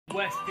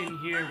Weston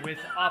here with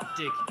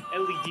Optic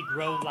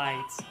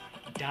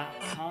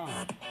LEDGrowlights.com.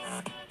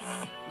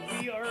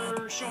 We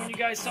are showing you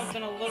guys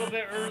something a little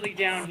bit early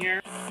down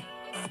here.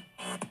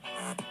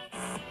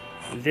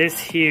 This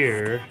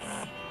here,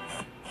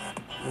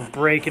 we're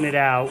breaking it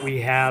out.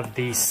 We have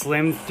the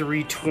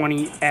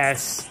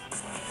LM301H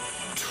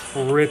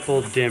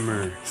triple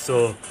dimmer.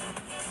 So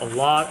a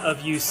lot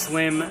of you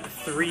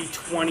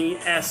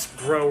LM301H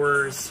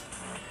growers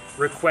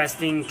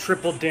requesting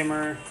triple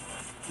dimmer,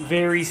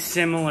 very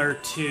similar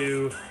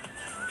to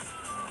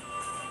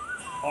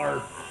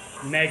our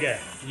mega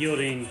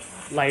yielding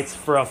lights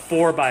for a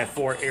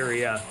 4x4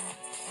 area.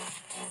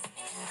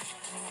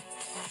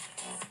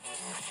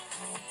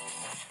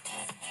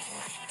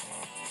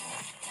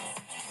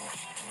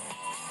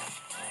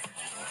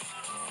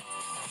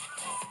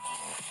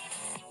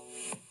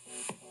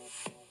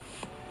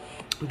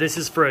 This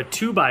is for a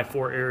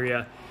 2x4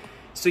 area.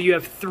 So you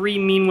have 3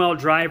 Meanwell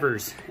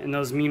drivers, and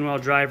those Meanwell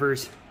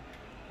drivers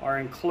are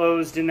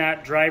enclosed in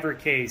that driver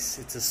case.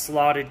 It's a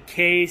slotted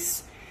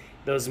case.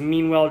 Those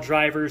Meanwell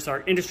drivers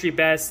are industry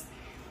best.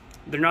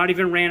 They're not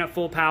even ran at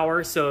full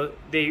power, so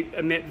they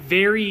emit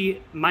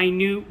very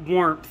minute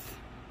warmth.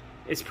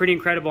 It's pretty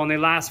incredible, and they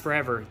last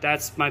forever.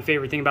 That's my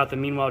favorite thing about the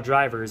Meanwell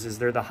drivers, is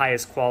they're the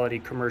highest quality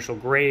commercial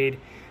grade.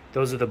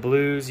 Those are the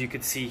blues you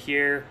could see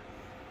here.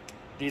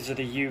 These are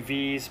the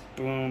UVs,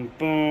 boom,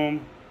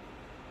 boom.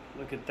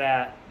 Look at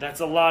that.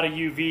 That's a lot of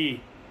UV.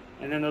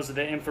 And then those are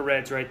the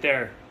infrareds right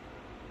there.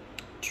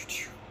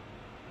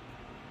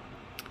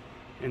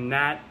 And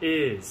that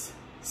is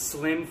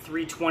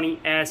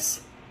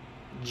LM301H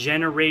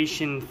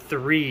Generation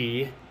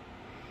 3.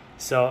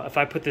 So if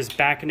I put this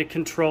back into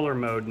controller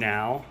mode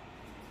now,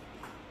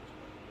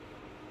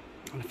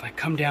 and if I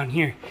come down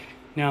here,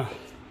 now,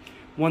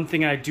 one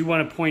thing I do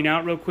want to point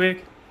out real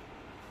quick,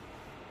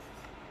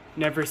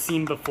 never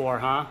seen before,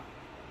 huh?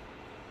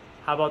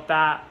 How about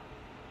that?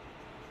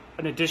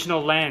 An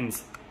additional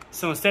lens.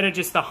 So instead of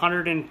just the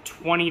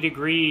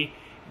 120-degree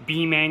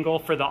beam angle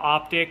for the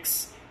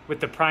optics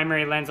with the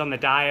primary lens on the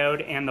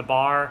diode and the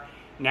bar,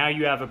 now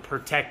you have a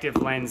protective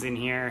lens in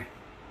here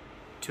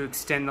to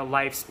extend the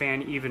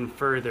lifespan even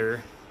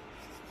further.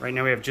 Right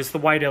now we have just the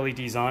white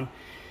LEDs on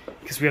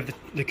because we have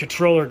the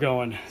controller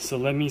going. So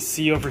let me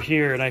see over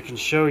here and I can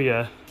show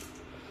you.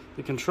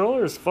 The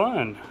controller is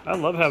fun. I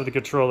love having the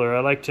controller.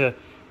 I like to,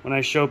 when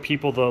I show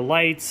people the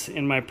lights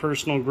in my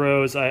personal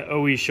grows, I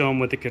always show them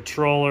with the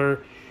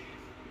controller.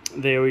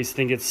 They always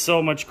think it's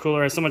so much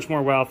cooler, has so much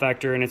more wow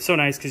factor, and it's so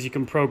nice because you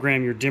can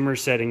program your dimmer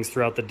settings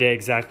throughout the day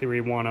exactly where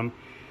you want them.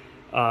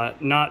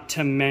 Not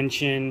to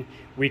mention,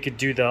 we could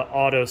do the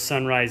auto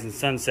sunrise and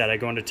sunset. I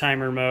go into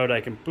timer mode,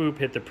 I can boop,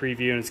 hit the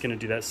preview, and it's going to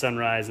do that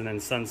sunrise and then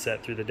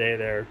sunset through the day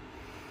there.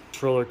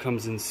 Controller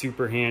comes in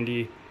super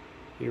handy.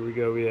 Here we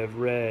go, we have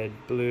red,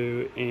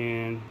 blue,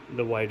 and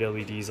the white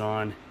LEDs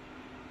on,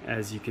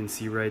 as you can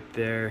see right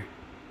there.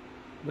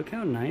 Look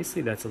how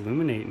nicely that's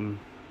illuminating.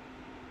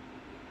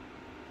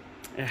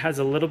 It has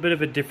a little bit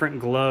of a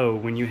different glow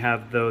when you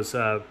have those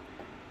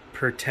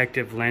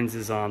protective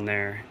lenses on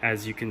there,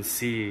 as you can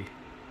see.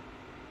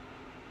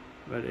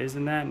 But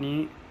isn't that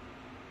neat?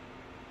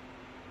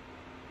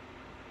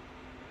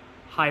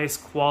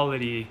 Highest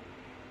quality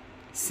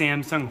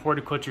Samsung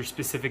horticulture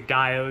specific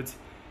diodes.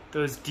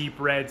 Those deep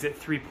reds at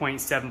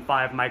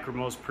 3.75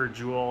 micromoles per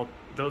joule.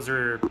 Those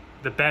are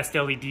the best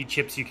LED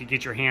chips you could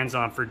get your hands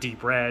on for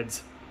deep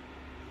reds.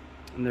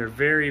 And they're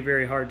very,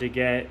 very hard to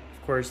get.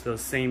 Of course,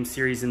 those same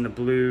series in the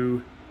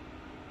blue.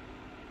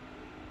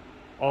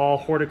 All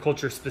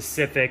horticulture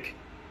specific,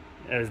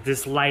 as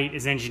this light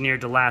is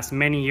engineered to last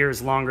many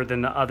years longer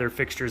than the other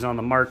fixtures on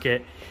the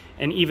market.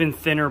 And even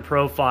thinner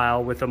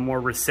profile with a more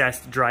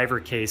recessed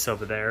driver case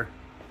over there.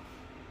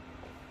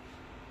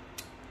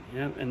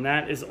 Yep, and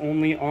that is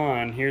only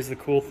on, here's the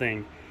cool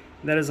thing,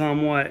 that is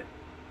on what,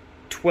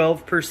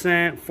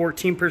 12%,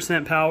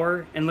 14%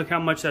 power, and look how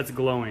much that's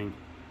glowing.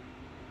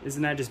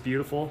 Isn't that just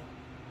beautiful?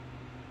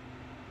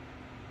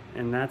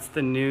 And that's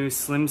the new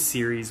Slim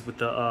series with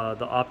the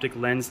optic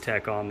lens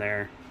tech on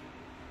there.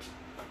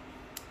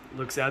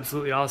 Looks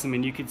absolutely awesome,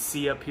 and you can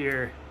see up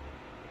here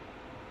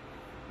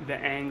the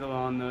angle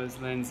on those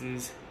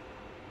lenses.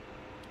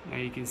 Now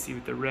you can see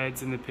with the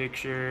reds in the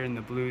picture and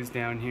the blues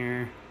down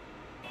here.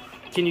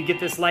 Can you get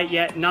this light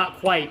yet? Not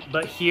quite,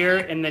 but here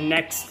in the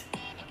next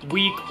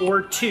week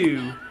or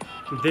two,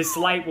 this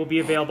light will be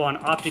available on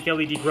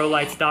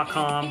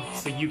opticledgrowlights.com,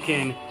 so you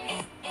can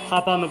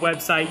hop on the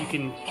website, you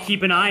can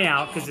keep an eye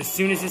out, because as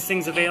soon as this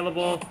thing's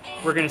available,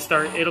 we're gonna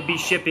start, it'll be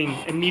shipping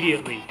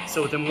immediately,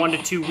 so within 1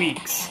 to 2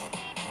 weeks.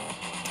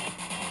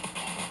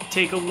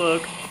 Take a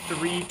look,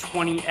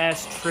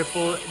 301H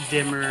triple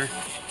dimmer.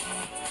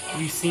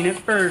 You've seen it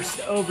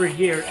first over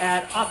here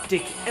at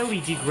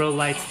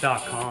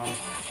opticledgrowlights.com.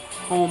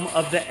 Home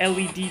of the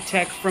LED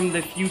tech from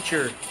the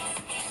future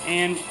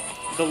and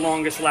the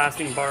longest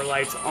lasting bar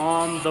lights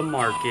on the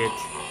market.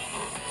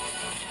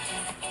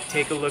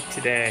 Take a look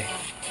today.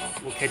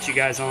 We'll catch you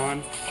guys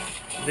on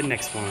the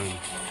next one.